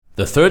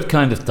The third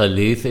kind of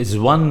Tallith is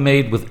one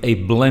made with a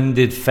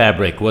blended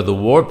fabric, where the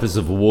warp is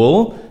of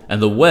wool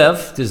and the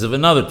weft is of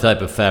another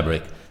type of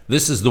fabric.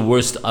 This is the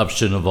worst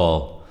option of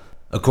all.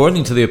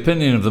 According to the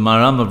opinion of the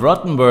Maharam of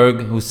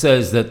Rottenburg, who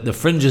says that the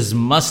fringes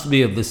must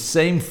be of the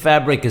same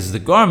fabric as the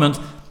garment,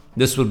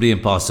 this would be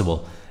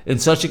impossible. In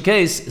such a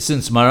case,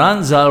 since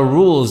Maran Zal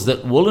rules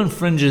that woolen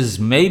fringes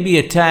may be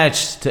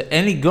attached to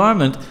any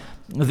garment,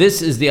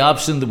 this is the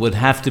option that would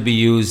have to be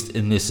used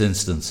in this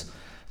instance.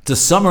 To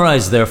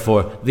summarize,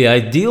 therefore, the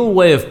ideal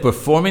way of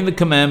performing the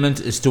commandment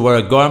is to wear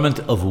a garment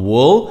of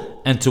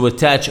wool and to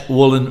attach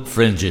woolen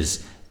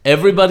fringes.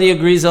 Everybody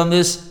agrees on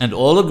this, and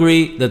all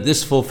agree that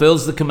this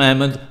fulfills the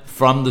commandment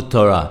from the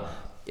Torah.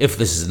 If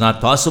this is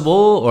not possible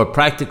or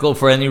practical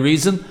for any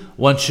reason,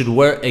 one should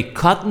wear a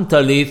cotton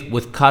talith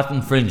with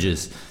cotton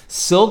fringes.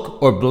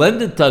 Silk or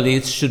blended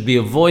taliths should be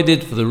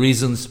avoided for the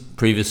reasons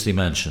previously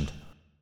mentioned.